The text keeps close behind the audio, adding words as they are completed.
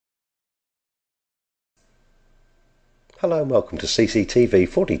Hello and welcome to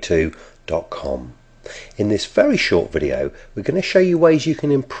CCTV42.com. In this very short video we're going to show you ways you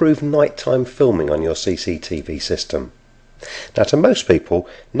can improve nighttime filming on your CCTV system. Now, to most people,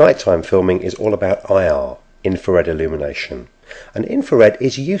 nighttime filming is all about IR, infrared illumination, and infrared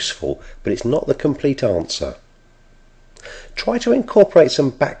is useful, but it's not the complete answer. Try to incorporate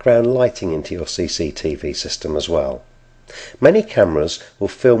some background lighting into your CCTV system as well. Many cameras will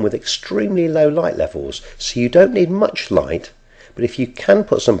film with extremely low light levels, so you don't need much light, but if you can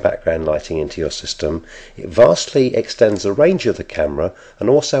put some background lighting into your system, it vastly extends the range of the camera and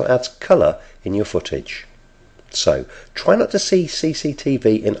also adds colour in your footage. So try not to see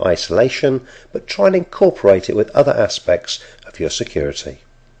CCTV in isolation, but try and incorporate it with other aspects of your security.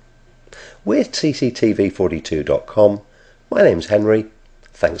 We're CCTV42.com. My name's Henry.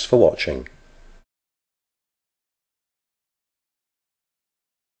 Thanks for watching.